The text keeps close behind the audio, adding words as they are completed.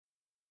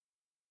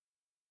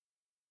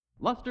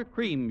Luster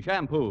Cream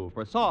Shampoo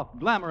for soft,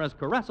 glamorous,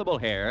 caressable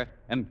hair,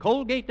 and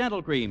Colgate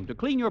Dental Cream to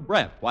clean your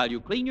breath while you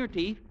clean your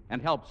teeth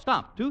and help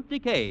stop tooth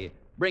decay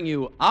bring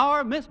you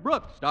Our Miss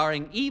Brooks,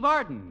 starring Eve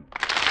Arden.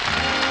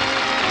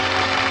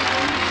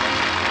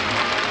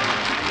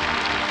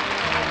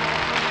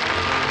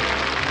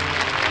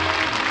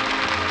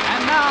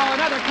 And now,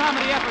 another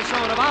comedy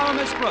episode of Our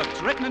Miss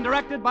Brooks, written and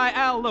directed by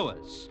Al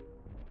Lewis.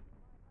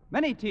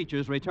 Many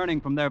teachers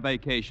returning from their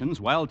vacations,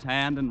 well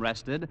tanned and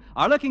rested,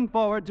 are looking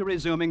forward to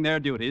resuming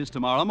their duties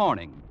tomorrow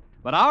morning.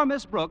 But our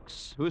Miss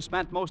Brooks, who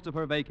spent most of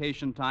her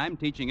vacation time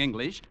teaching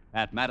English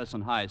at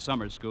Madison High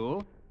Summer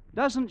School,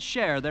 doesn't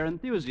share their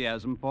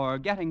enthusiasm for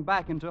getting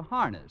back into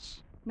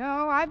harness.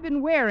 No, I've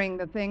been wearing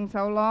the thing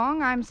so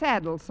long, I'm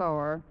saddle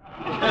sore.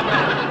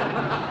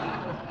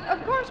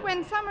 Of course,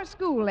 when summer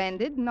school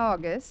ended in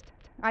August,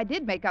 I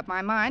did make up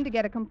my mind to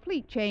get a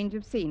complete change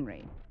of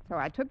scenery. So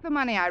I took the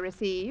money I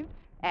received,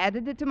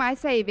 added it to my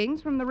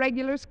savings from the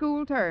regular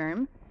school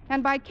term,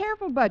 and by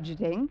careful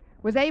budgeting,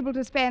 was able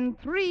to spend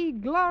 3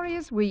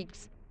 glorious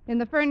weeks in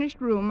the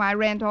furnished room I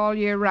rent all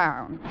year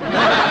round.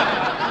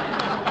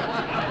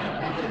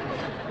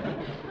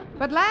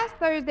 But last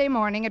Thursday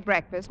morning at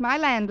breakfast, my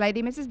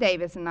landlady, Mrs.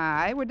 Davis, and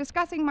I were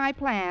discussing my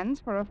plans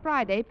for a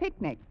Friday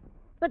picnic.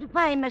 But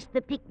why must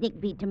the picnic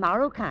be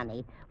tomorrow,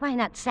 Connie? Why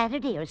not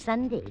Saturday or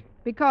Sunday?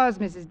 Because,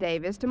 Mrs.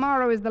 Davis,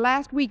 tomorrow is the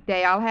last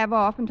weekday I'll have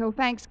off until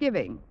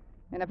Thanksgiving.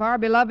 And if our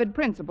beloved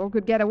principal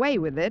could get away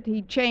with it,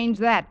 he'd change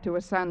that to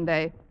a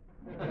Sunday.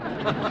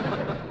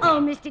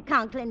 Oh, Mr.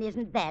 Conklin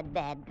isn't that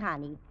bad,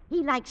 Connie.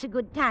 He likes a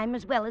good time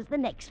as well as the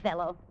next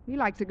fellow. He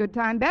likes a good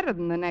time better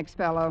than the next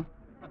fellow.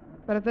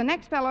 But if the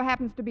next fellow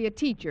happens to be a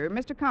teacher,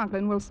 Mr.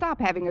 Conklin will stop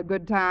having a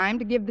good time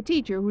to give the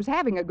teacher who's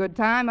having a good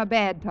time a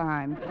bad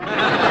time. From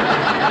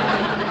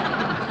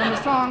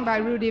a song by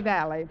Rudy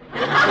Valley.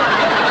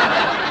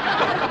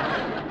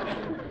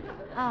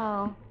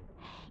 Oh.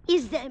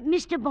 Is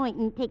Mr.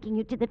 Boynton taking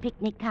you to the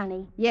picnic,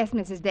 Connie? Yes,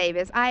 Mrs.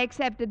 Davis. I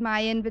accepted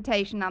my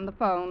invitation on the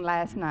phone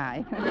last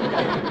night.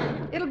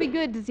 It'll be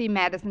good to see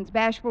Madison's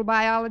bashful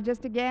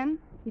biologist again.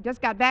 He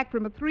just got back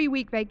from a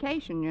 3-week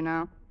vacation, you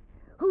know.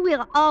 Who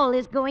will all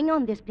is going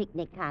on this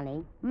picnic,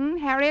 Connie?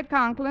 Harriet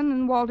Conklin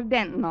and Walter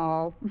Denton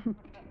all.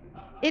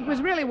 It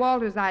was really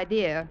Walter's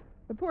idea.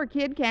 The poor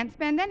kid can't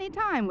spend any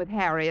time with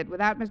Harriet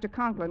without Mr.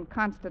 Conklin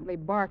constantly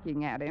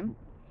barking at him.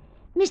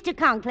 Mr.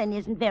 Conklin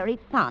isn't very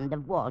fond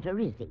of Walter,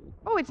 is he?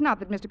 Oh, it's not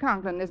that Mr.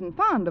 Conklin isn't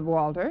fond of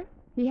Walter.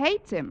 He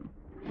hates him.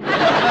 But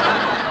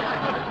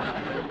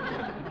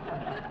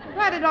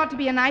it ought to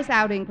be a nice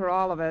outing for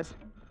all of us.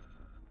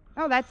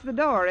 Oh, that's the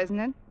door, isn't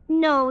it?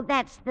 No,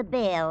 that's the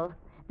bell.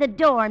 The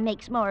door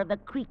makes more of a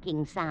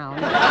creaking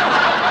sound. Oh.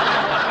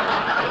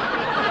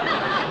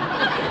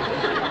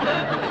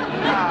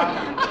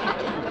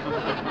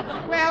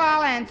 Well,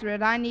 I'll answer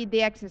it. I need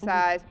the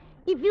exercise.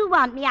 If you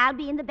want me, I'll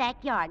be in the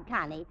backyard,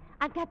 Connie.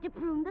 I've got to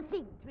prune the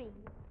fig tree.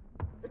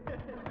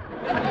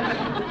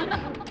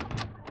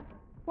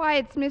 Why,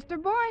 it's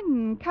Mr.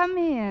 Boynton. Come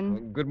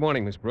in. Good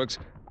morning, Miss Brooks.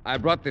 I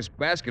brought this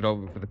basket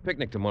over for the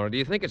picnic tomorrow. Do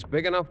you think it's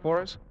big enough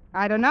for us?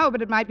 I don't know,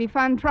 but it might be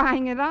fun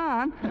trying it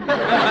on.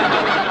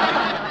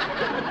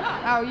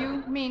 Oh,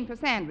 you mean for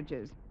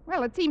sandwiches?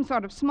 Well, it seems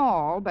sort of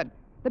small, but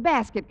the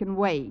basket can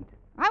wait.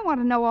 I want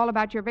to know all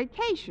about your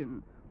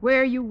vacation.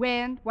 Where you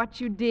went,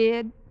 what you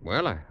did.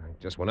 Well, I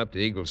just went up to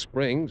Eagle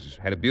Springs,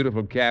 had a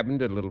beautiful cabin,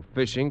 did a little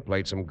fishing,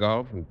 played some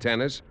golf and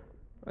tennis.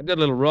 I did a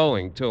little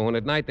rowing, too, and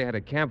at night they had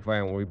a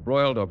campfire where we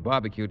broiled or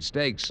barbecued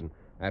steaks, and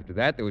after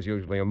that there was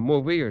usually a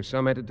movie or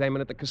some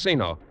entertainment at the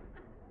casino.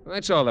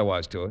 That's all there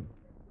was to it.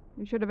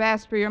 You should have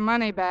asked for your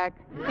money back.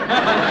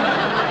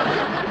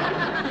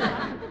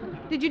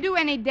 Did you do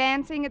any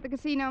dancing at the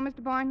casino,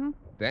 Mr. Boynton?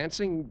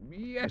 Dancing?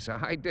 Yes,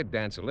 I did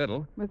dance a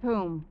little. With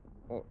whom?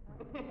 Oh.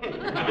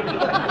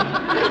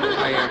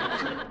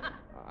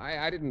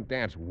 I didn't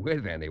dance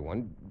with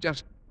anyone,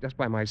 just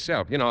by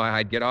myself. You know,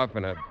 I'd get off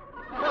in a...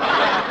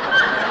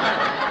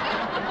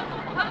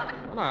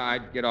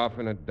 I'd get off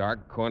in a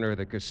dark corner of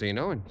the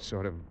casino and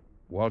sort of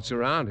waltz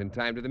around in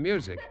time to the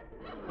music.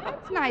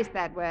 It's nice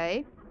that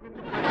way. If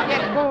you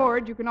get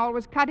bored, you can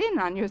always cut in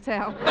on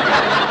yourself.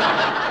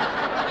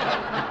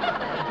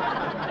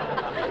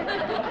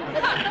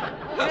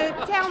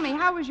 Tell me,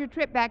 how was your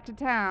trip back to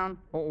town?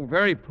 Oh,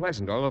 very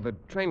pleasant, although the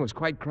train was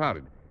quite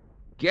crowded.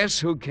 Guess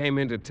who came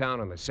into town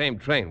on the same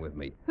train with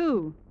me?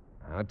 Who?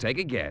 I'll take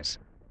a guess.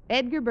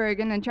 Edgar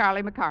Bergen and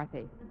Charlie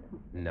McCarthy.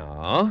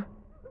 No.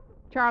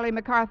 Charlie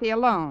McCarthy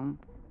alone.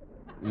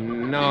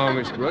 No,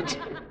 Miss Brooks.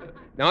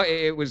 No,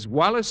 it was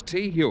Wallace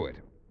T. Hewitt.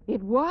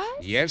 It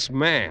was? Yes,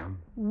 ma'am.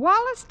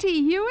 Wallace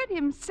T. Hewitt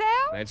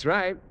himself? That's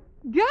right.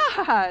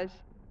 Gosh.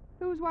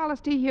 Who's Wallace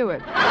T.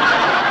 Hewitt?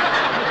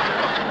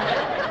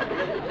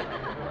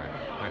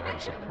 I'm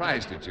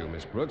surprised at you,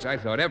 Miss Brooks. I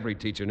thought every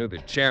teacher knew the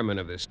chairman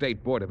of the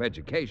State Board of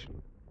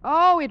Education.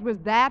 Oh, it was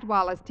that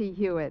Wallace T.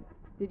 Hewitt.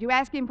 Did you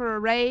ask him for a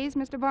raise,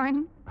 Mr.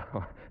 Boynton?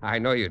 Oh, I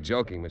know you're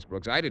joking, Miss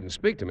Brooks. I didn't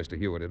speak to Mr.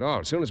 Hewitt at all.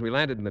 As soon as we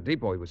landed in the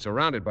depot, he was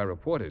surrounded by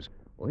reporters.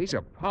 Well, he's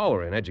a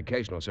power in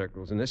educational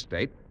circles in this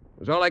state.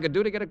 was all I could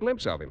do to get a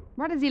glimpse of him.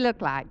 What does he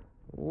look like?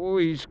 Oh,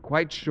 he's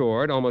quite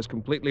short, almost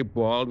completely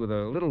bald, with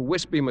a little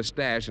wispy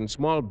mustache and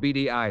small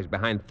beady eyes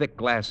behind thick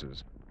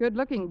glasses.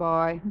 Good-looking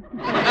boy.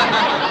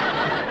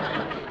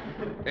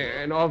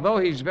 And although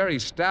he's very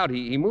stout,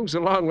 he moves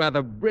along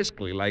rather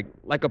briskly,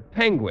 like a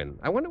penguin.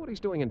 I wonder what he's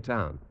doing in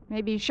town.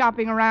 Maybe he's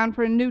shopping around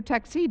for a new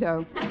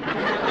tuxedo.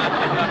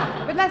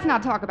 But let's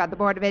not talk about the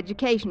Board of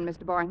Education,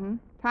 Mr. Boynton.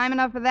 Time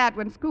enough for that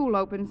when school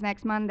opens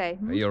next Monday.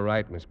 You're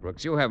right, Miss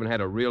Brooks. You haven't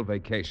had a real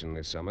vacation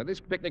this summer. This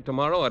picnic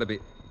tomorrow ought to be...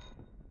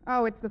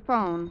 Oh, it's the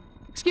phone.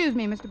 Excuse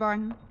me, Mr.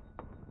 Boynton.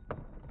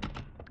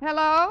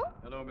 Hello?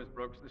 Hello, Miss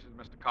Brooks. This is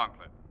Mr.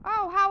 Conklin.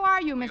 Oh, how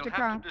are you, Mr. You'll have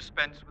Conklin? to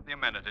dispense with the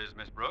amenities,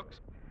 Miss Brooks.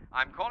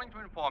 I'm calling to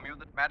inform you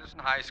that Madison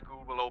High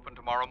School will open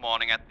tomorrow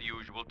morning at the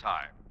usual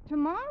time.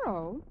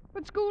 Tomorrow?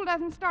 But school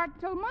doesn't start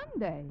till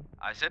Monday.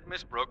 I said,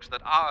 Miss Brooks,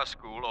 that our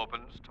school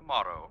opens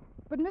tomorrow.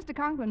 But, Mr.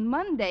 Conklin,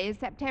 Monday is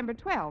September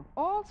 12th.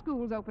 All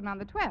schools open on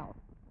the 12th.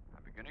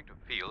 I'm beginning to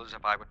feel as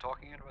if I were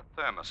talking into a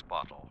thermos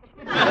bottle.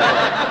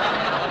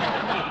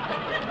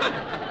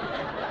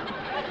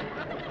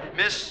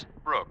 Miss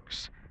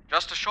Brooks,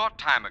 just a short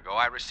time ago,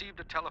 I received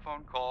a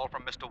telephone call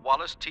from Mr.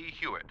 Wallace T.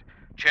 Hewitt,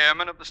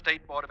 chairman of the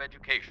State Board of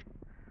Education.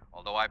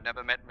 Although I've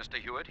never met Mr.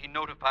 Hewitt, he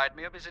notified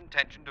me of his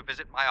intention to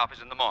visit my office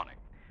in the morning.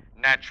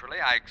 Naturally,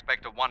 I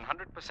expect a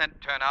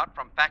 100% turnout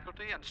from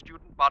faculty and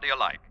student body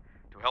alike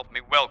to help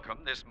me welcome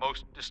this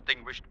most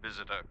distinguished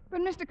visitor. But,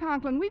 Mr.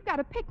 Conklin, we've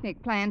got a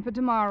picnic planned for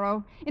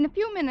tomorrow. In a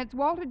few minutes,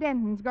 Walter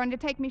Denton's going to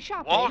take me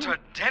shopping. Walter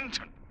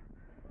Denton?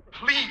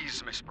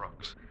 Please, Miss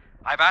Brooks.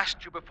 I've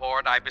asked you before,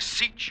 and I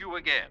beseech you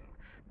again.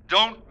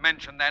 Don't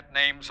mention that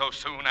name so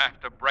soon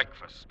after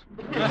breakfast.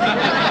 What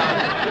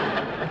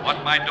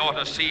my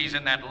daughter sees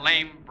in that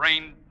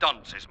lame-brained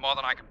dunce is more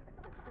than I can...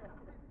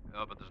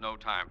 Oh, but there's no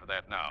time for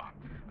that now.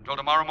 Until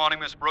tomorrow morning,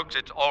 Miss Brooks,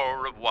 it's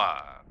au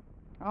revoir.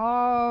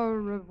 Au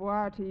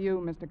revoir to you,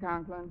 Mr.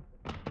 Conklin.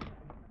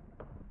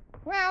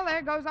 Well,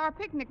 there goes our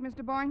picnic,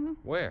 Mr. Boynton.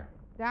 Where?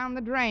 Down the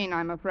drain,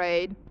 I'm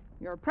afraid.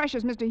 Your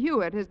precious Mr.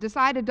 Hewitt has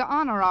decided to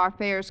honor our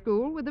fair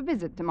school with a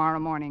visit tomorrow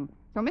morning.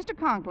 So Mr.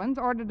 Conklin's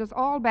ordered us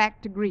all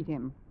back to greet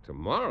him.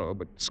 Tomorrow?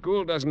 But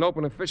school doesn't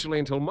open officially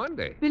until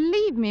Monday.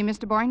 Believe me,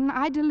 Mr. Boynton,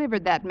 I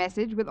delivered that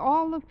message with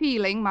all the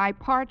feeling my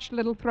parched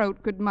little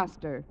throat could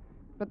muster.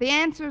 But the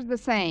answer's the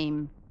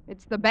same.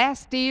 It's the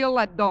Bastille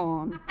at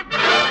dawn.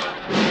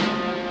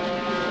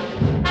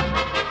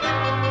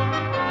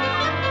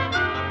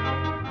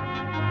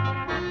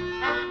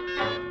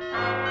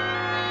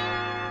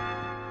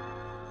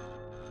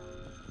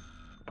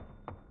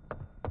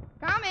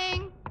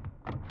 Coming.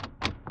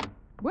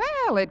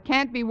 Well, it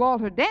can't be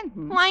Walter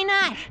Denton. Why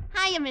not?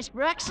 Hiya, Miss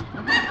Brooks.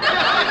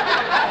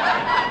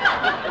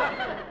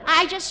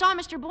 I just saw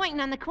Mr.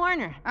 Boynton on the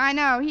corner. I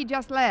know, he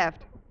just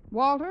left.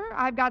 Walter,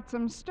 I've got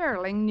some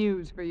sterling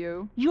news for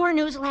you. Your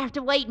news will have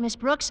to wait, Miss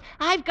Brooks.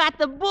 I've got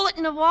the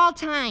bulletin of all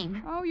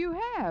time. Oh, you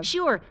have?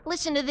 Sure.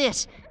 Listen to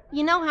this.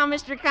 You know how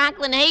Mr.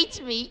 Conklin hates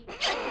me.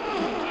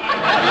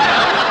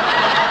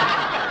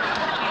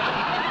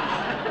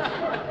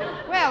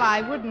 Well,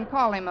 I wouldn't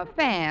call him a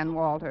fan,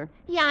 Walter.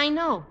 Yeah, I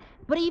know.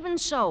 But even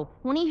so,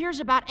 when he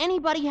hears about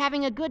anybody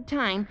having a good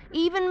time,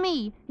 even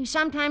me, he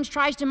sometimes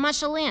tries to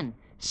muscle in.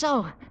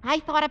 So, I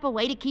thought up a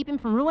way to keep him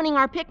from ruining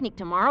our picnic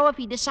tomorrow if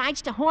he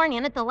decides to horn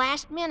in at the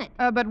last minute.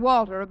 But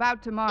Walter,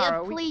 about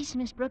tomorrow... Please,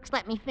 Miss Brooks,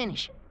 let me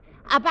finish.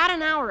 About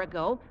an hour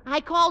ago,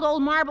 I called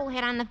old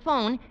Marblehead on the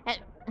phone.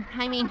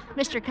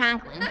 Mr.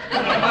 Conklin.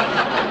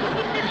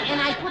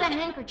 And I put a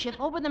handkerchief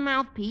over the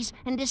mouthpiece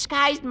and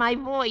disguised my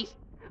voice.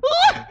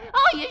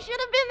 Oh, you should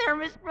have been there,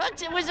 Miss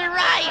Brooks. It was a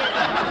riot.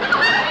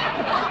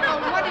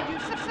 Oh, what did you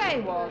say,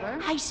 Walter?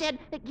 I said,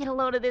 get a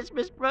load of this,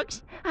 Miss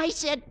Brooks. I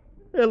said,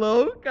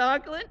 hello,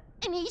 Conklin.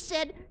 And he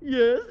said,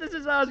 yes, this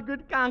is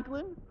Osgood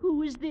Conklin.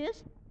 Who is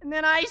this? And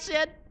then I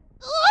said,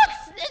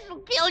 oops, this'll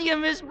kill you,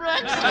 Miss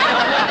Brooks.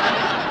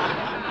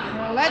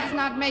 Well, let's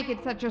not make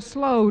it such a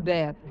slow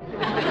death.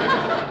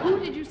 Who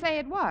did you say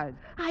it was?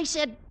 I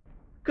said,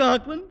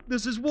 Conklin,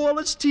 this is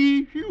Wallace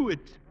T.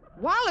 Hewitt.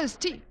 Wallace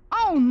T.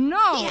 Oh,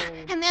 no. Yeah.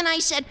 And then I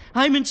said,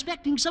 I'm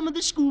inspecting some of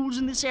the schools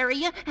in this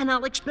area, and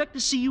I'll expect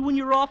to see you in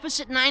your office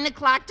at 9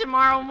 o'clock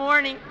tomorrow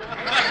morning.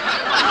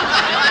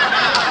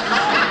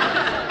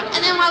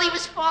 And then while he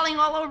was falling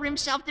all over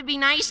himself to be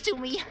nice to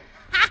me,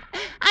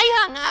 I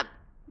hung up.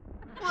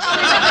 Well,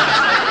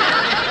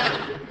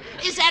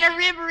 is that a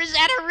rib or is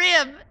that a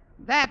rib?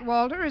 That,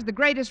 Walter, is the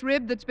greatest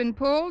rib that's been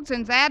pulled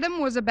since Adam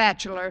was a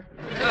bachelor.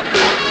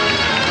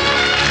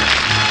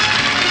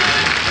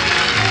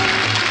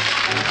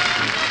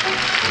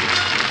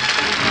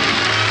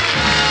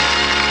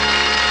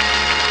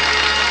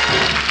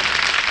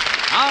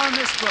 Our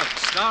Miss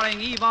Brooks, starring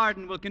Eve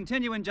Arden, will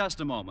continue in just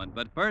a moment,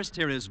 but first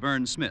here is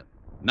Vern Smith.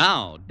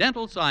 Now,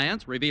 dental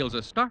science reveals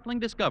a startling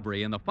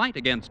discovery in the fight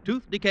against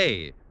tooth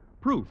decay.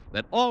 Proof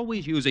that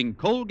always using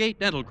Colgate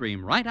dental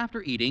cream right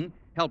after eating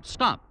helps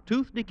stop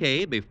tooth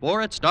decay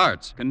before it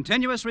starts.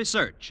 Continuous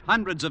research,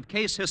 hundreds of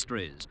case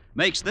histories,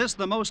 makes this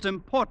the most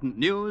important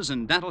news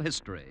in dental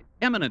history.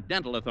 Eminent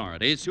dental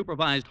authorities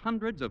supervised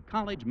hundreds of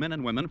college men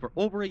and women for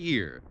over a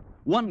year.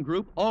 One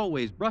group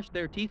always brushed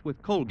their teeth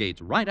with Colgates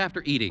right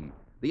after eating.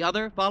 The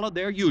other followed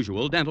their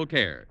usual dental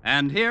care.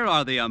 And here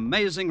are the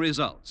amazing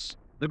results.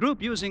 The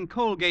group using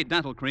Colgate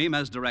dental cream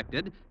as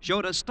directed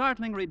showed a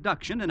startling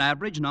reduction in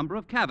average number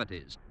of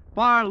cavities,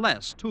 far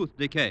less tooth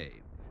decay.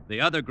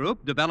 The other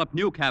group developed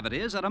new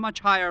cavities at a much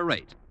higher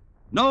rate.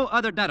 No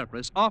other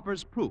dentifrice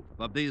offers proof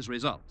of these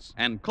results.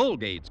 And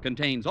Colgate's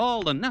contains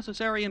all the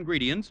necessary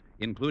ingredients,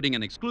 including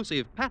an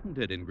exclusive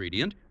patented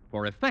ingredient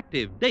for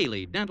effective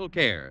daily dental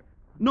care.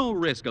 No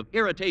risk of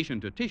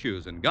irritation to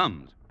tissues and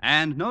gums.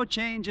 And no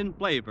change in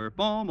flavor,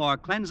 foam, or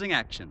cleansing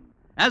action.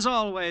 As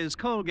always,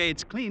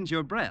 Colgate's cleans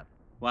your breath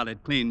while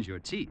it cleans your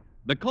teeth.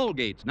 The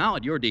Colgate's now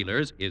at your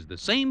dealers is the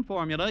same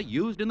formula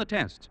used in the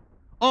tests.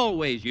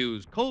 Always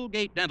use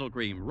Colgate dental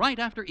cream right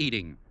after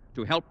eating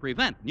to help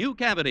prevent new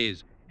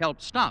cavities,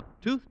 help stop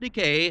tooth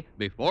decay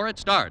before it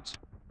starts.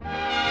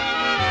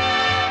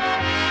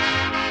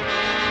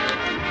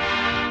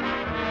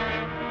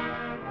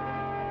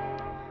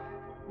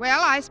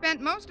 Well, I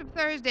spent most of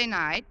Thursday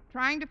night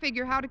trying to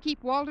figure how to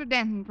keep Walter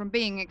Denton from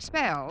being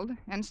expelled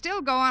and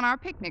still go on our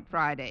picnic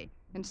Friday,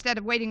 instead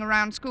of waiting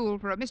around school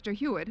for a Mr.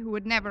 Hewitt who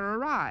would never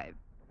arrive.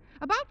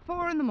 About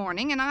 4 in the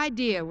morning, an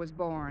idea was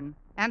born,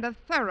 and a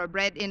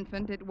thoroughbred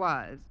infant it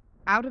was,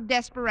 out of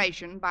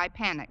desperation by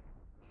panic.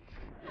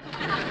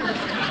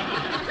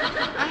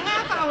 A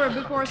half hour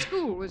before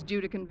school was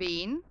due to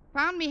convene,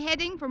 found me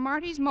heading for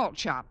Marty's Malt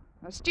Shop,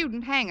 a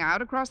student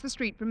hangout across the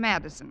street from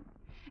Madison.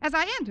 As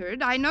I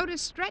entered, I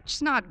noticed Stretch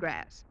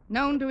Snodgrass,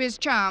 known to his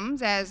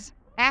chums as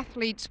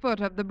Athlete's Foot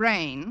of the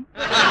Brain,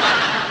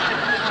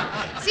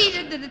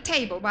 seated at a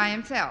table by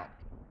himself.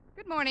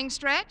 Good morning,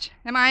 Stretch.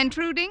 Am I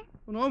intruding?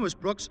 Oh, no, Miss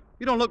Brooks.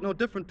 You don't look no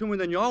different to me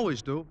than you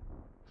always do.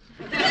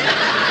 Thank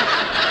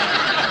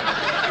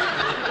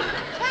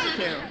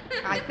you,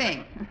 I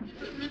think.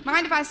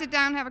 Mind if I sit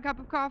down and have a cup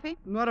of coffee?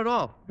 Not at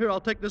all. Here, I'll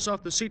take this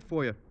off the seat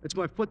for you. It's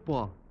my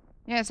football.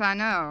 Yes, I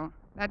know.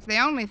 That's the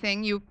only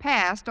thing you've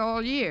passed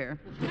all year.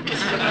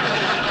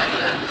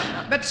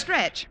 But,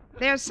 Stretch,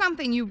 there's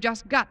something you've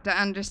just got to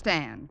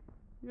understand.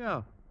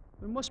 Yeah,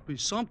 there must be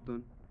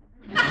something.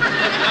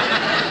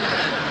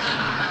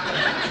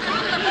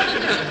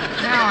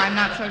 Now I'm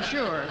not so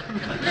sure.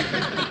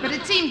 But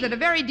it seems that a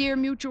very dear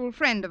mutual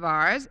friend of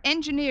ours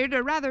engineered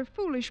a rather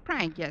foolish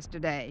prank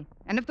yesterday.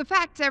 And if the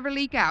facts ever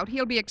leak out,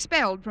 he'll be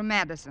expelled from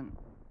Madison.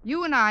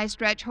 You and I,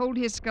 Stretch, hold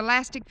his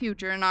scholastic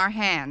future in our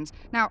hands.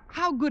 Now,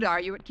 how good are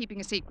you at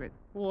keeping a secret?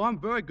 Oh, I'm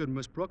very good,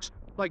 Miss Brooks.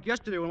 Like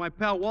yesterday when my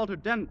pal Walter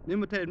Dent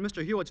imitated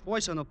Mr. Hewitt's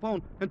voice on the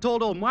phone and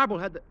told old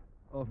Marblehead that...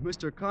 Oh,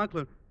 Mr.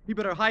 Conklin, he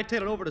better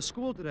hightail it over to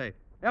school today.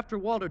 After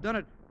Walter done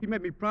it, he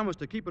made me promise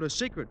to keep it a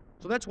secret.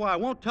 So that's why I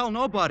won't tell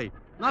nobody.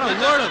 Not a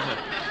word of it.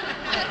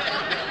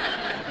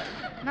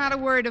 Not a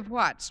word of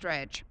what,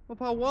 Stretch? Well,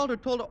 Pal Walter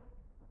told...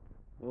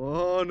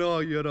 Oh, no,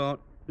 you don't.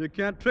 You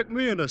can't trick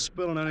me into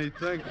spilling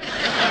anything.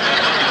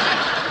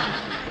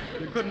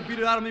 You couldn't beat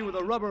it out of me with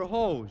a rubber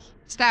hose.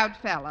 Stout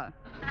fella.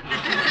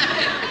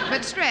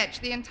 But, Stretch,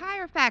 the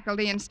entire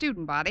faculty and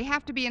student body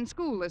have to be in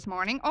school this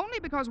morning only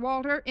because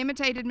Walter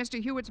imitated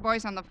Mr. Hewitt's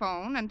voice on the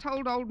phone and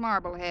told old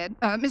Marblehead,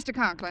 Mr.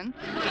 Conklin,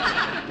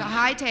 to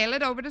hightail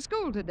it over to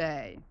school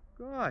today.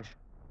 Gosh,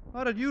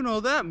 how did you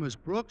know that, Miss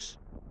Brooks?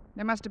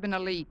 There must have been a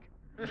leak.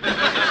 But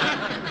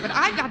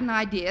I've got an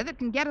idea that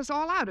can get us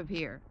all out of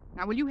here.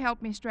 Now, will you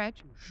help me, Stretch?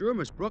 Sure,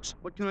 Miss Brooks.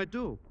 What can I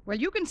do? Well,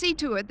 you can see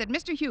to it that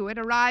Mr. Hewitt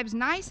arrives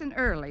nice and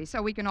early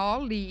so we can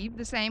all leave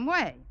the same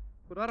way.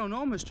 But I don't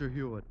know Mr.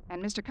 Hewitt.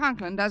 And Mr.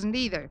 Conklin doesn't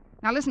either.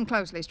 Now, listen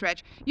closely,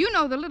 Stretch. You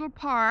know the little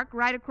park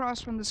right across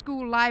from the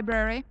school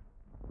library?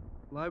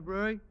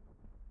 Library?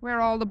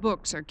 Where all the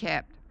books are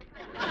kept.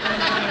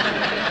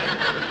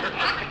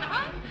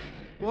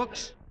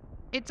 Books?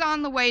 It's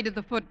on the way to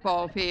the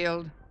football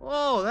field.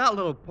 Oh, that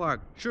little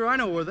park. Sure, I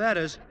know where that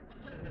is.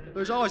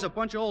 There's always a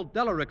bunch of old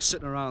delericts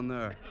sitting around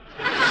there.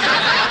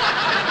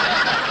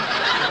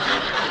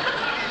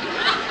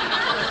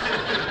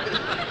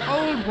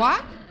 Old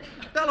what?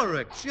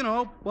 Delericts, you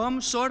know,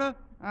 bums, sorta.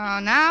 Oh,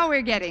 now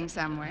we're getting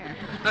somewhere.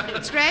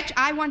 Stretch,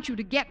 I want you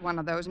to get one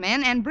of those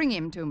men and bring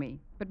him to me.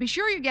 But be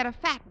sure you get a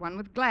fat one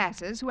with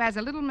glasses who has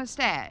a little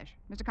mustache.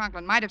 Mr.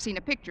 Conklin might have seen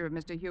a picture of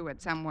Mr.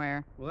 Hewitt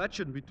somewhere. Well, that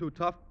shouldn't be too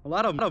tough. A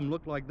lot of them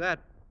look like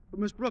that. But,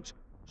 Miss Brooks,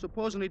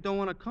 supposing he don't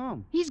want to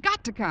come? He's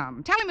got to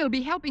come. Tell him he'll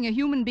be helping a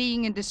human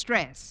being in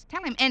distress.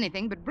 Tell him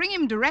anything, but bring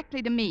him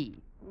directly to me.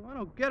 Well, I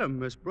don't get him,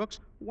 Miss Brooks.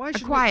 Why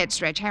should Quiet,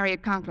 Stretch.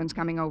 Harriet Conklin's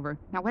coming over.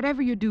 Now,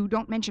 whatever you do,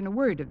 don't mention a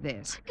word of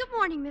this. Good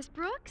morning, Miss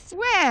Brooks.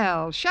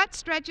 Well, shut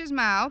Stretch's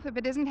mouth if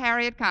it isn't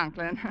Harriet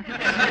Conklin.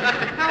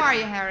 How are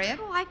you, Harriet?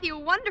 Oh, I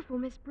feel wonderful,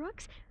 Miss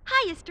Brooks.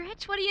 Hiya,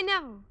 Stretch. What do you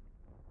know?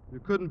 You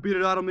couldn't beat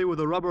it out of me with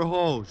a rubber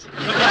hose.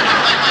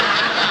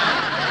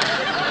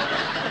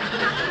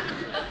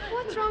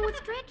 What's wrong with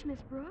Stretch, Miss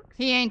Brooks?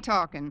 He ain't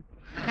talking.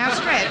 Now,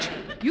 Stretch,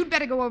 you'd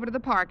better go over to the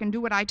park and do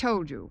what I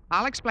told you.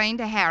 I'll explain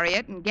to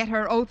Harriet and get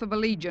her oath of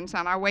allegiance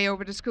on our way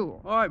over to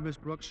school. All right, Miss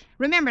Brooks.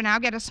 Remember now,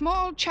 get a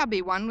small,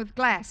 chubby one with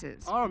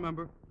glasses. I'll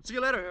remember. See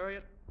you later,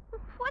 Harriet.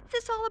 What's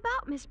this all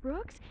about, Miss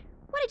Brooks?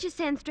 What did you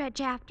send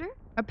Stretch after?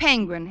 A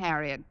penguin,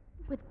 Harriet.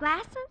 With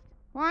glasses?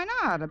 Why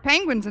not? A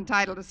penguin's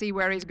entitled to see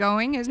where he's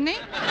going, isn't he?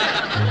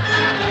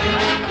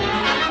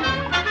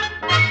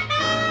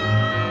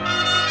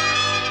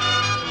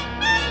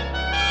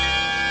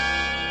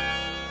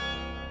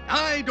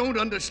 I don't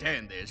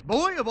understand this.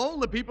 Boy, of all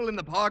the people in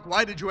the park,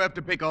 why did you have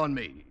to pick on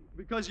me?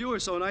 Because you were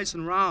so nice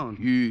and round.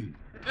 Yeah.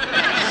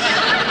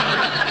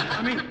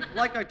 I mean,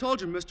 like I told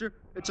you, mister,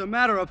 it's a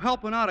matter of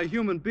helping out a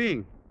human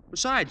being.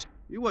 Besides,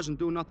 you wasn't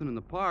doing nothing in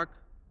the park.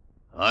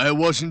 I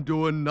wasn't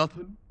doing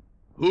nothing.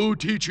 Who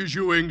teaches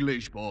you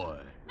English, boy?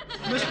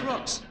 Miss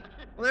Brooks.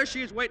 Well, there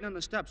she is waiting on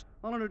the steps.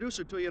 I'll introduce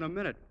her to you in a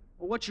minute.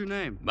 Well, what's your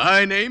name?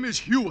 My name is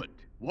Hewitt.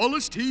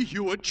 Wallace T.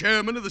 Hewitt,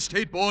 chairman of the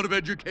State Board of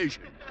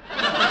Education.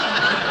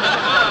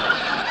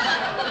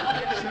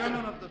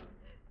 Chairman of the...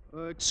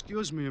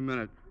 excuse me a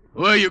minute.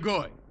 Where are you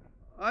going?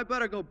 I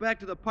better go back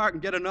to the park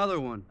and get another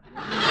one.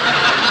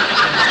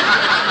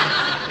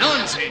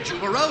 Nonsense.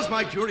 You've aroused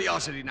my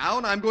curiosity now,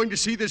 and I'm going to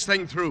see this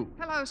thing through.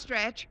 Hello,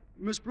 Stretch.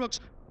 Miss Brooks,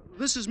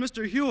 this is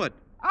Mr. Hewitt.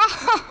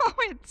 Oh,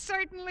 it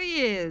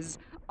certainly is.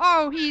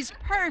 Oh, he's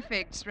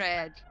perfect,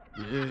 Stretch.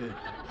 Yeah.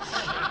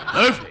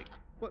 Perfect.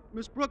 But,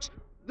 Miss Brooks,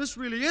 this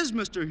really is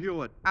Mr.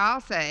 Hewitt. I'll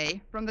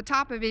say, from the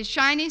top of his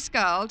shiny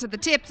skull to the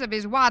tips of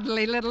his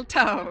waddly little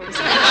toes.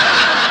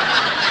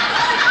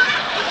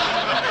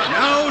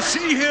 Now,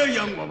 see here,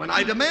 young woman.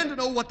 I demand to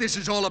know what this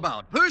is all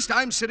about. First,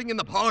 I'm sitting in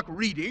the park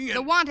reading and...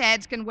 The want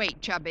ads can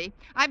wait, Chubby.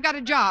 I've got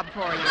a job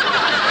for you.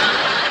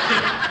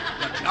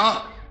 A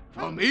job?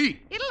 For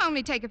me? It'll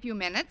only take a few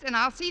minutes, and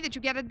I'll see that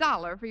you get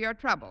 $1 for your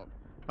trouble.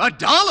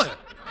 $1?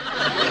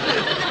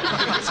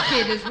 This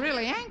kid is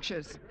really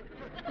anxious.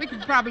 We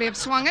could probably have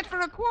swung it for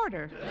a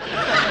quarter.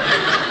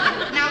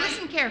 Now,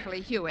 listen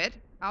carefully, Hewitt.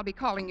 I'll be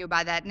calling you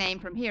by that name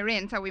from here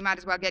in, so we might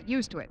as well get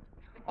used to it.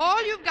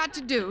 All you've got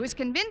to do is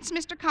convince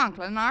Mr.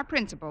 Conklin, our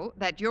principal,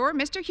 that you're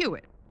Mr.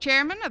 Hewitt,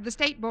 chairman of the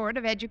State Board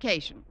of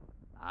Education.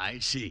 I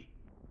see.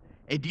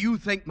 Do you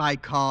think my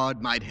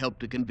card might help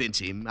to convince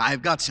him?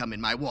 I've got some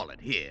in my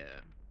wallet here.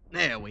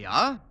 There we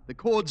are. The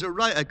cards are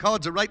right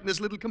in this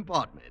little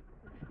compartment.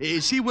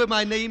 See where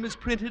my name is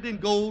printed in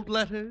gold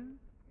letters?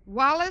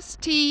 Wallace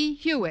T.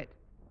 Hewitt.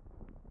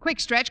 Quick,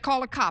 Stretch,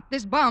 call a cop.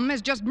 This bum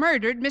has just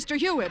murdered Mr.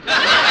 Hewitt.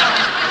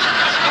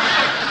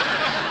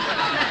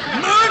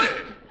 Murdered?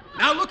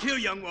 Now, look here,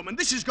 young woman.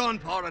 This has gone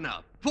far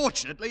enough.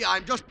 Fortunately,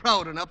 I'm just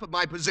proud enough of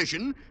my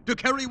position to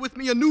carry with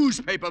me a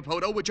newspaper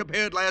photo which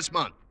appeared last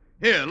month.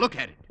 Here, look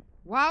at it.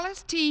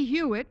 Wallace T.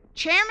 Hewitt,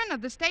 chairman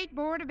of the State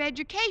Board of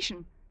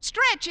Education.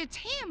 Stretch, it's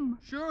him.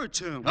 Sure, it's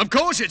him. Of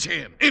course it's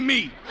him. It's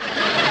me.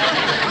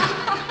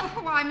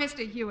 Oh, why,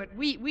 Mr. Hewitt,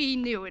 we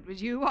knew it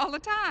was you all the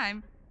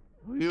time.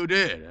 You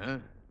did, huh?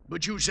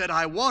 But you said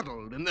I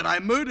waddled and that I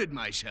murdered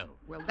myself.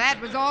 Well,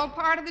 that was all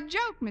part of the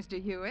joke,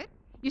 Mr. Hewitt.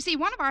 You see,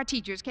 one of our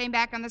teachers came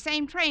back on the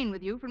same train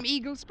with you from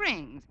Eagle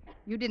Springs.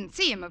 You didn't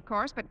see him, of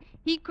course, but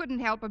he couldn't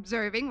help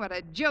observing what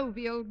a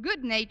jovial,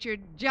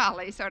 good-natured,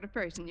 jolly sort of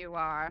person you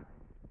are.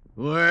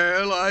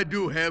 Well, I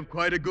do have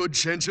quite a good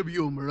sense of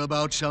humor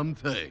about some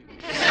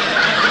things.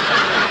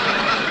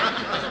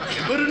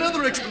 But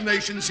another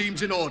explanation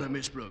seems in order,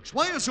 Miss Brooks.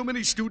 Why are so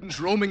many students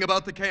roaming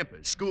about the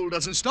campus? School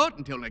doesn't start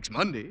until next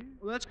Monday.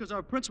 Well, that's because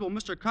our principal,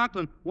 Mr.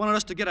 Conklin, wanted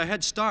us to get a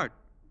head start.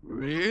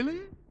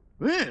 Really?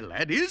 Well,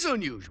 that is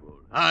unusual.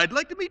 I'd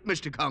like to meet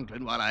Mr.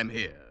 Conklin while I'm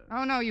here.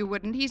 Oh, no, you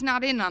wouldn't. He's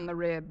not in on the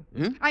rib.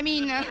 Huh? I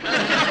mean,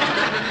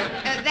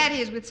 that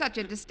is, with such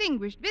a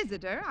distinguished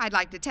visitor, I'd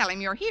like to tell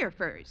him you're here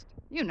first.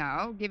 You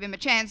know, give him a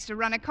chance to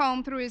run a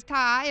comb through his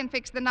tie and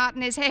fix the knot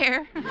in his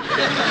hair.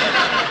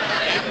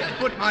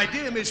 But, my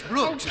dear Miss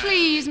Brooks... Oh,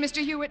 please,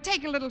 Mr. Hewitt,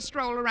 take a little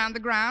stroll around the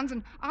grounds,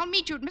 and I'll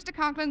meet you at Mr.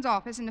 Conklin's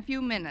office in a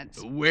few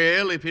minutes.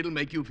 Well, if it'll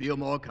make you feel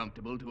more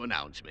comfortable to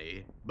announce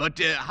me. But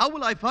how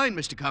will I find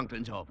Mr.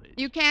 Conklin's office?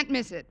 You can't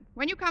miss it.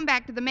 When you come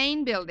back to the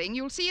main building,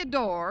 you'll see a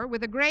door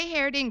with a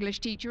gray-haired English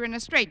teacher in a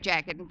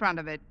straitjacket in front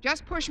of it.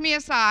 Just push me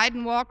aside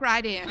and walk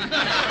right in.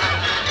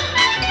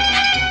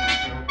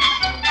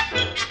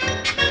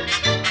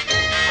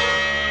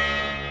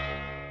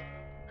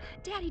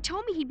 Daddy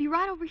told me he'd be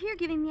right over here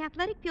giving the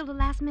athletic field a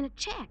last-minute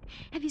check.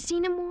 Have you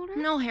seen him, Walter?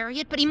 No,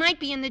 Harriet, but he might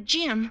be in the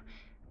gym.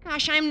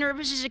 Gosh, I'm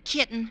nervous as a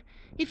kitten.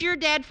 If your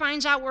dad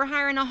finds out we're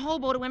hiring a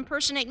hobo to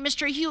impersonate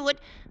Mr. Hewitt,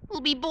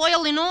 we'll be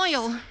boiled in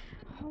oil.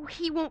 Oh,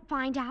 he won't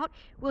find out.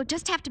 We'll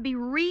just have to be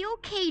real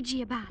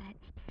cagey about it.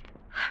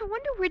 I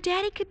wonder where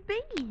Daddy could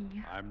be.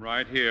 I'm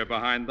right here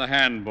behind the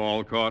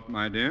handball court,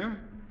 my dear.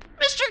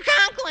 Mr.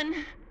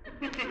 Conklin!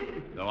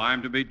 So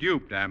I'm to be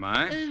duped, am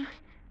I?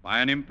 By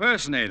an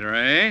impersonator,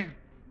 eh?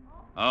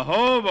 A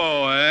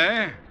hobo,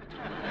 eh?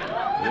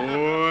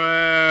 Well...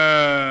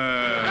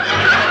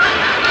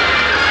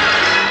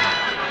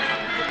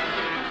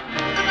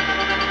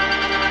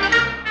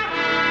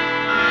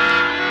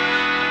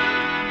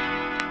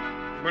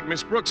 But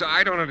Miss Brooks,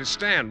 I don't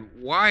understand.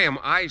 Why am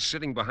I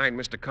sitting behind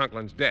Mr.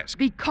 Conklin's desk?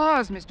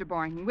 Because, Mr.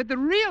 Boynton, with the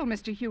real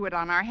Mr. Hewitt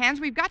on our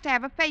hands, we've got to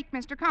have a fake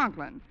Mr.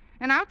 Conklin.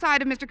 And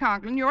outside of Mr.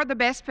 Conklin, you're the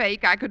best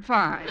fake I could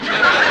find.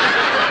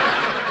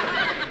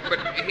 But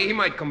he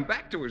might come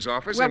back to his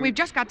office Well, and... we've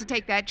just got to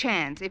take that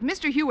chance. If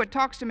Mr. Hewitt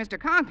talks to Mr.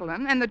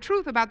 Conklin and the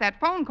truth about that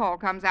phone call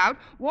comes out,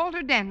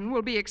 Walter Denton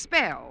will be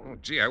expelled. Oh,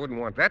 gee, I wouldn't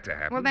want that to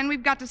happen. Well, then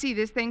we've got to see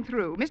this thing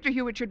through. Mr.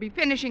 Hewitt should be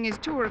finishing his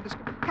tour of the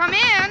school. Come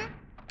in!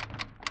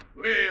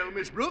 Well,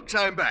 Miss Brooks,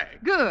 I'm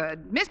back.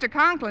 Good. Mr.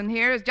 Conklin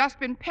here has just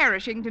been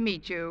perishing to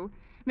meet you.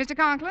 Mr.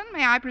 Conklin,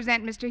 may I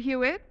present Mr.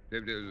 Hewitt?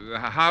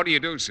 How do you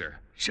do, sir?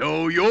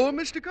 So you're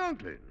Mr.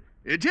 Conklin.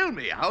 Tell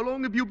me, how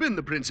long have you been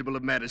the principal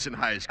of Madison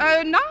High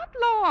School? Not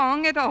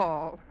long at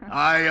all.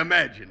 I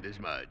imagined as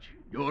much.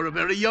 You're a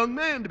very young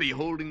man to be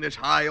holding this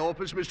high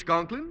office, Mr.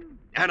 Conklin.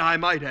 And I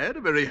might add,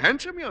 a very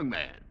handsome young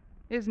man.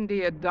 Isn't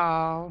he a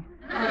doll?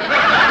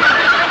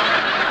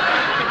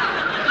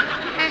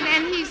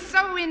 And he's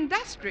so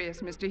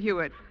industrious, Mr.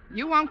 Hewitt.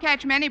 You won't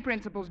catch many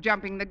principals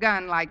jumping the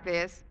gun like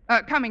this,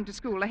 coming to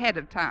school ahead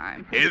of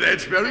time.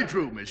 That's very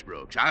true, Miss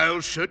Brooks.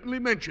 I'll certainly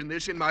mention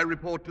this in my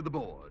report to the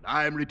board.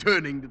 I'm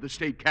returning to the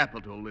state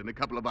capitol in a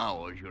couple of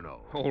hours, you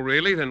know. Oh,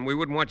 really? Then we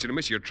wouldn't want you to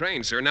miss your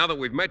train, sir. Now that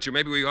we've met you,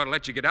 maybe we ought to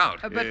let you get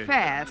out. But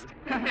fast.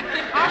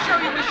 I'll show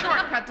you the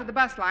shortcut to the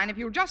bus line if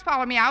you'll just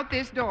follow me out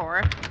this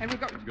door, and we'll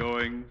go...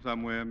 Going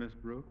somewhere, Miss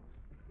Brooks?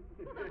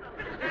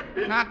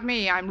 Not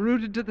me. I'm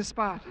rooted to the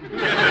spot.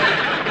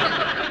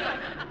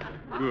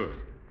 Good.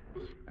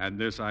 And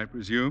this, I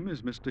presume,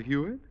 is Mr.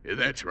 Hewitt?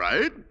 That's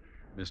right.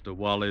 Mr.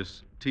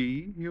 Wallace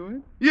T.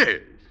 Hewitt? Yes.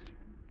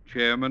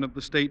 Chairman of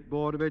the State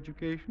Board of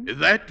Education?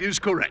 That is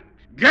correct.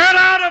 Get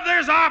out of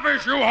this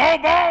office, you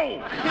hobo!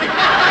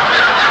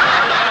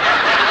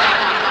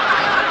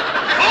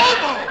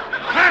 Hobo!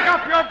 Pack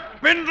up your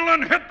bindle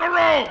and hit the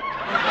road!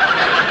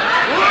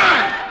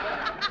 What?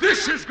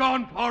 This has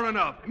gone far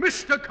enough.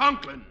 Mr.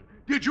 Conklin,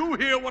 did you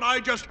hear what I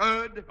just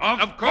heard?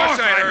 Of course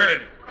I heard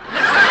it.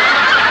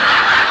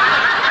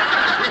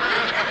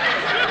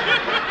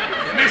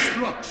 Miss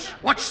Brooks,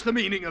 what's the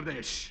meaning of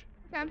this?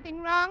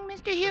 Something wrong,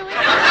 Mr. Hewitt?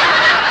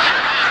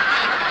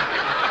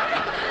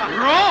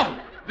 Wrong?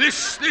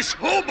 This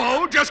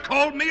hobo just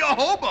called me a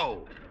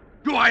hobo.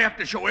 Do I have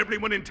to show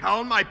everyone in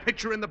town my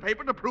picture in the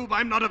paper to prove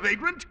I'm not a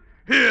vagrant?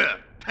 Here,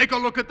 take a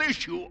look at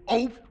this, you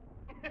oaf.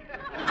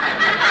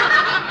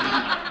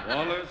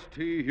 Wallace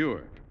T.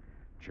 Hewitt,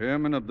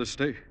 chairman of the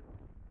state.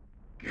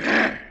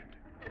 Gad,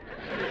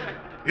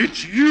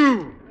 it's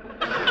you.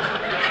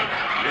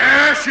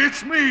 Yes,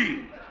 it's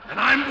me. And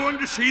I'm going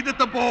to see that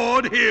the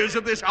board hears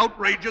of this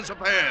outrageous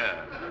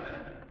affair.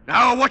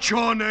 Now, what's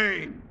your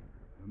name?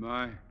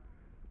 My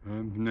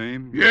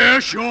name?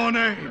 Yes, your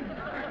name.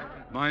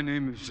 My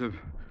name is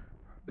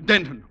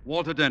Denton,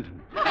 Walter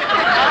Denton.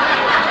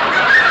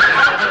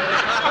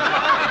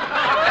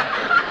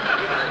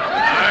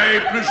 I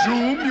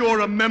presume you're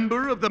a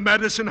member of the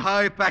Madison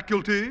High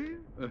faculty?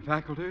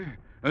 Faculty?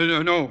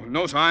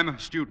 No, sir. I'm a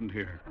student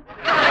here.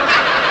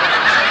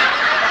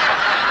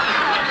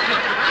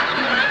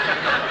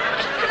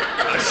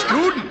 A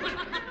student?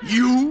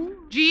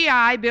 You?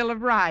 GI Bill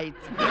of Rights.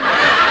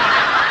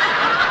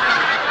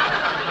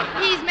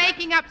 He's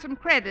making up some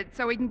credit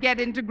so he can get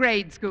into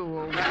grade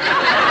school.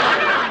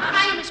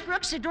 Hi, Miss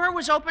Brooks. The door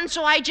was open,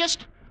 so I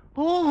just...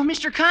 Oh,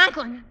 Mr.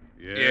 Conklin.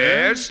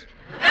 Yes?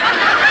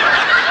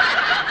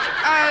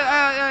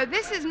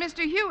 This is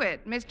Mr.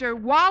 Hewitt, Mr.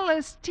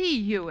 Wallace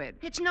T. Hewitt.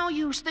 It's no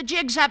use. The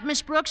jig's up,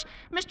 Miss Brooks.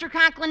 Mr.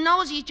 Conklin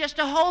knows he's just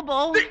a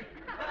hobo.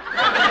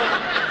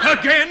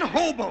 Again,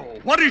 hobo.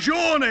 What is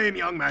your name,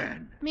 young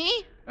man?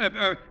 Me?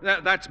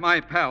 That's my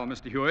pal,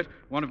 Mr. Hewitt,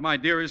 one of my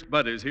dearest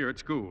buddies here at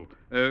school.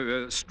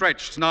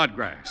 Stretch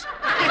Snodgrass.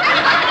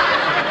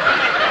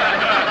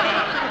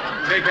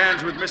 Shake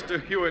hands with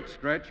Mr. Hewitt,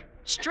 Stretch.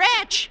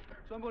 Stretch?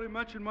 Somebody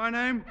mention my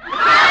name?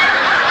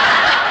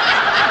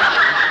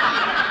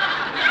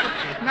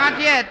 Not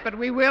yet, but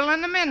we will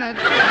in a minute.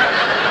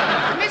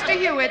 Mr.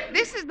 Hewitt,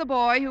 this is the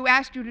boy who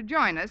asked you to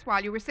join us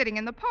while you were sitting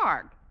in the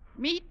park.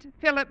 Meet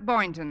Philip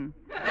Boynton.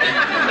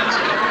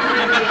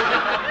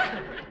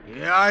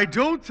 Yeah, I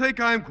don't think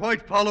I'm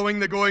quite following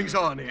the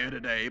goings-on here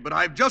today, but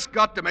I've just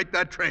got to make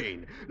that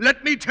train.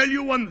 Let me tell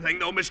you one thing,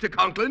 though, Mr.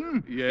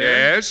 Conklin.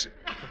 Yes?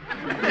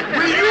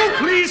 Will you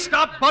please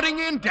stop butting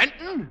in,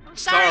 Denton?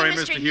 Sorry,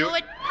 Mr.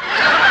 Hewitt.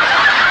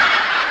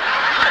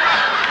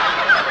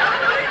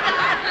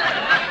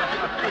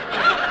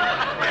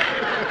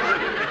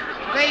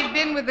 They've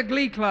been with the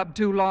Glee Club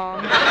too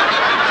long.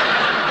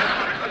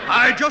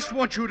 I just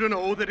want you to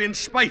know that in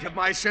spite of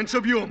my sense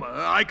of humor,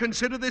 I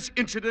consider this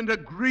incident a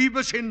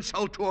grievous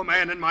insult to a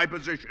man in my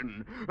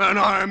position, and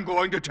I'm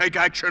going to take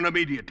action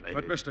immediately.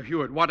 But, Mr.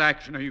 Hewitt, what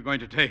action are you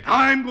going to take?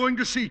 I'm going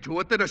to see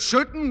to it that a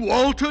certain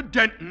Walter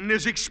Denton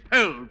is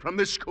expelled from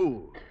this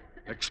school.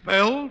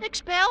 Expelled?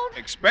 Expelled?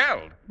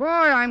 Expelled? Boy,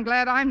 I'm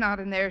glad I'm not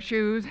in their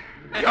shoes.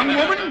 Young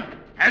woman,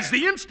 as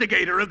the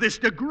instigator of this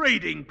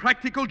degrading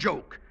practical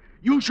joke,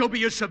 You shall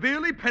be as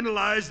severely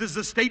penalized as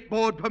the state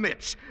board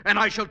permits, and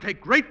I shall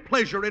take great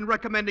pleasure in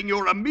recommending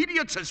your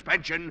immediate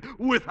suspension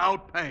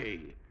without pay.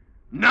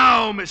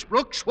 Now, Miss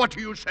Brooks, what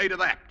do you say to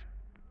that?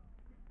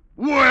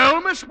 Well,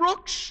 Miss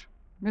Brooks?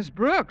 Miss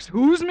Brooks?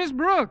 Who's Miss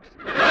Brooks?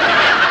 What?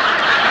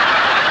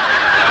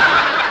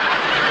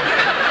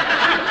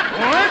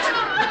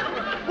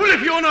 Well,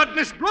 if you're not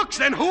Miss Brooks,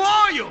 then who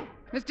are you?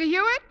 Mr.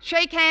 Hewitt,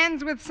 shake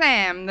hands with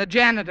Sam, the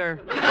janitor.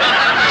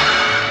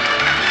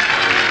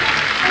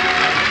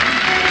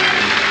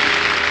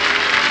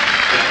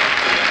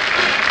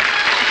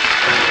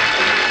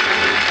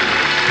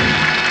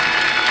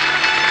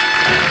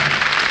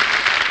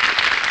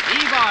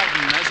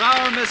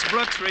 Our Miss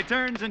Brooks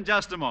returns in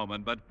just a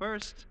moment, but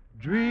first...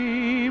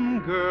 Dream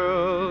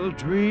girl,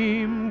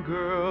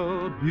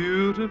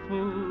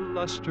 beautiful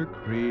luster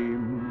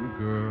cream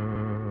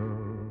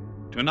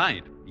girl.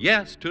 Tonight,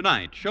 yes,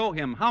 tonight, show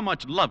him how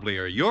much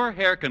lovelier your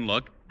hair can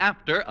look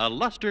after a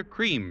Luster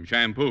Cream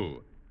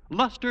shampoo.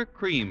 Luster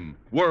Cream,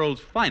 world's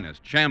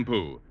finest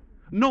shampoo.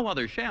 No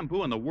other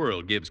shampoo in the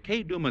world gives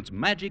Kay Daumit's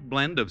magic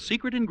blend of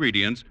secret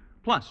ingredients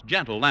plus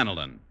gentle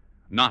lanolin.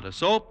 Not a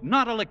soap,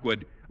 not a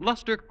liquid.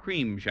 Luster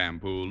Cream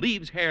Shampoo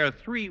leaves hair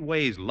 3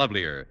 ways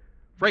lovelier.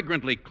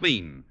 Fragrantly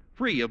clean,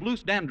 free of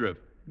loose dandruff,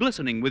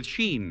 glistening with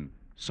sheen,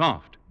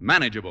 soft,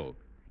 manageable.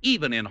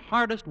 Even in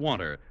hardest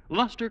water,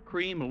 Luster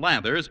Cream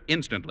lathers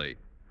instantly.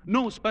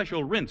 No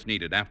special rinse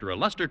needed after a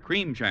Luster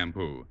Cream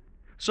shampoo.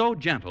 So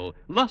gentle,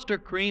 Luster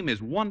Cream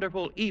is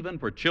wonderful even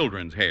for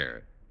children's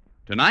hair.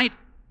 Tonight,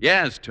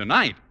 yes,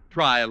 tonight,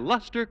 try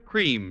Luster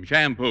Cream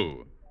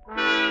Shampoo.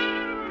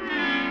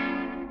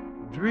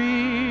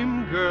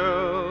 Dream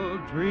girl,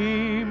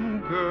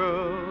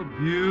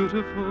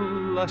 beautiful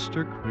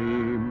luster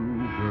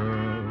cream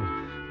girl.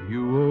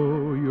 You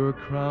owe your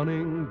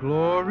crowning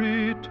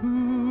glory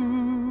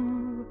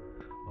to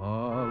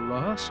a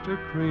luster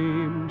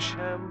cream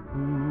shampoo.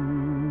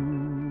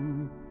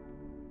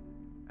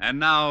 And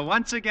now,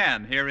 once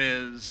again, here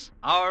is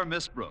our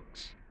Miss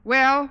Brooks.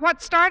 Well,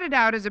 what started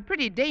out as a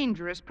pretty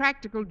dangerous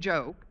practical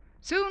joke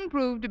soon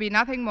proved to be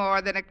nothing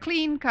more than a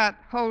clean-cut,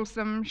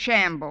 wholesome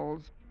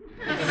shambles.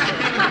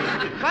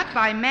 But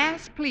by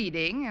mass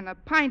pleading and a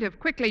pint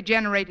of quickly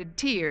generated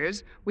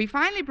tears, we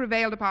finally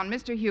prevailed upon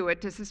Mr.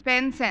 Hewitt to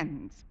suspend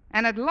sentence,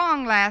 and at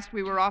long last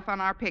we were off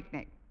on our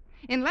picnic.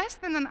 In less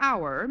than an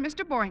hour,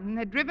 Mr. Boynton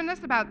had driven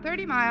us about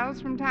 30 miles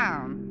from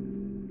town.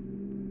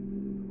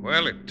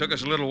 Well, it took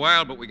us a little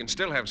while, but we can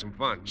still have some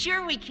fun.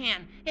 Sure we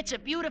can. It's a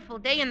beautiful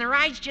day and the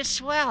ride's just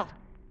swell.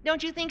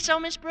 Don't you think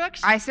so, Miss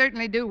Brooks? I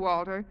certainly do,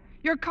 Walter.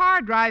 Your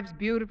car drives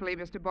beautifully,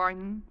 Mr.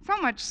 Boynton. So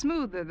much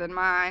smoother than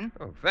mine.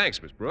 Oh,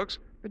 thanks, Miss Brooks.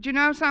 But you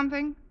know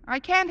something? I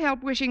can't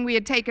help wishing we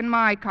had taken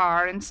my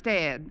car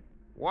instead.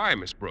 Why,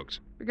 Miss Brooks?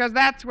 Because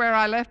that's where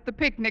I left the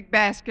picnic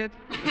basket.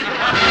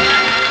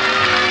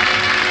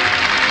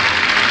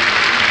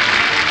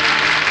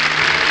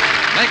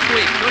 Next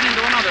week, tune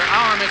into another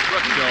Our Miss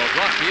Brooks show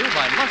brought to you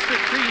by Luster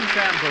Cream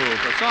Shampoo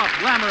for soft,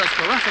 glamorous,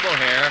 caressable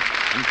hair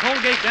and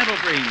Colgate Dental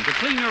Cream to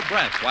clean your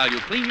breath while you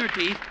clean your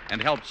teeth and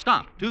help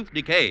stop tooth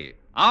decay.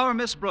 Our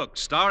Miss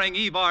Brooks, starring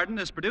Eve Arden,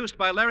 is produced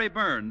by Larry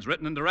Burns,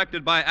 written and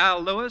directed by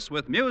Al Lewis,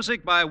 with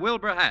music by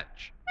Wilbur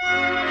Hatch.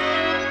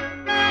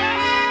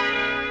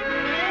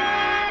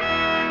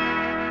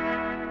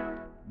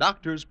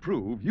 Doctors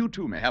prove you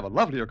too may have a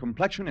lovelier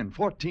complexion in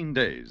 14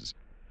 days.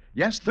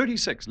 Yes,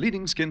 36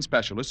 leading skin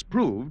specialists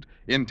proved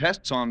in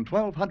tests on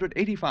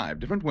 1,285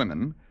 different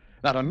women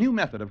that a new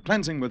method of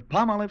cleansing with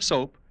Palmolive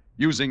soap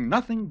using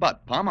nothing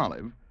but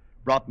Palmolive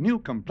brought new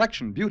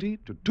complexion beauty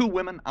to 2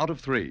 women out of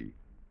 3.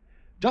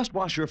 Just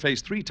wash your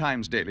face 3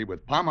 times daily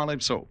with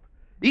Palmolive soap,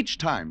 each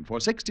time for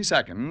 60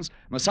 seconds,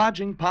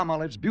 massaging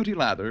Palmolive's beauty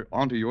lather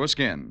onto your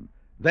skin.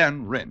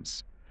 Then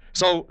rinse.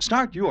 So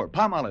start your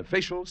Palmolive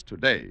facials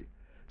today.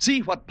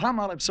 See what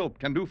Palmolive soap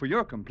can do for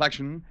your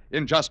complexion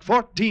in just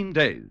 14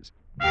 days.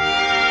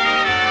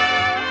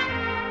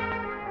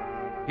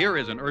 Here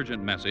is an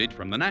urgent message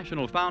from the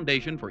National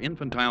Foundation for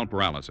Infantile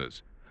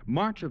Paralysis.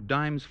 March of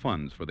Dimes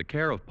funds for the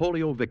care of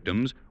polio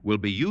victims will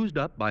be used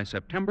up by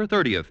September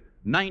 30th,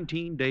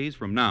 19 days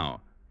from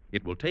now.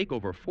 It will take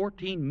over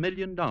 $14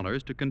 million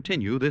to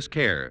continue this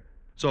care.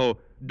 So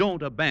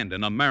don't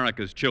abandon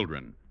America's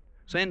children.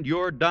 Send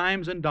your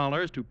dimes and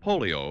dollars to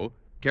polio,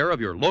 care of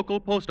your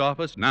local post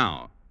office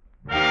now.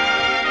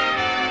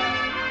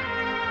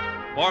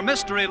 For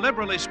mystery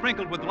liberally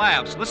sprinkled with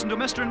laughs, listen to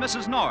Mr. and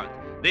Mrs. North,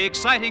 the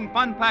exciting,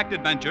 fun-packed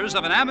adventures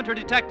of an amateur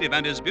detective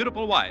and his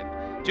beautiful wife.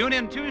 Tune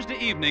in Tuesday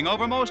evening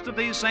over most of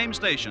these same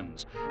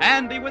stations.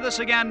 And be with us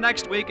again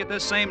next week at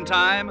this same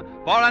time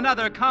for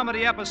another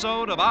comedy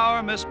episode of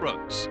Our Miss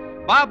Brooks.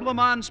 Bob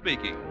Lamont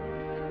speaking.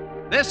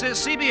 This is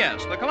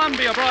CBS, the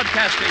Columbia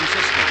Broadcasting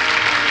System.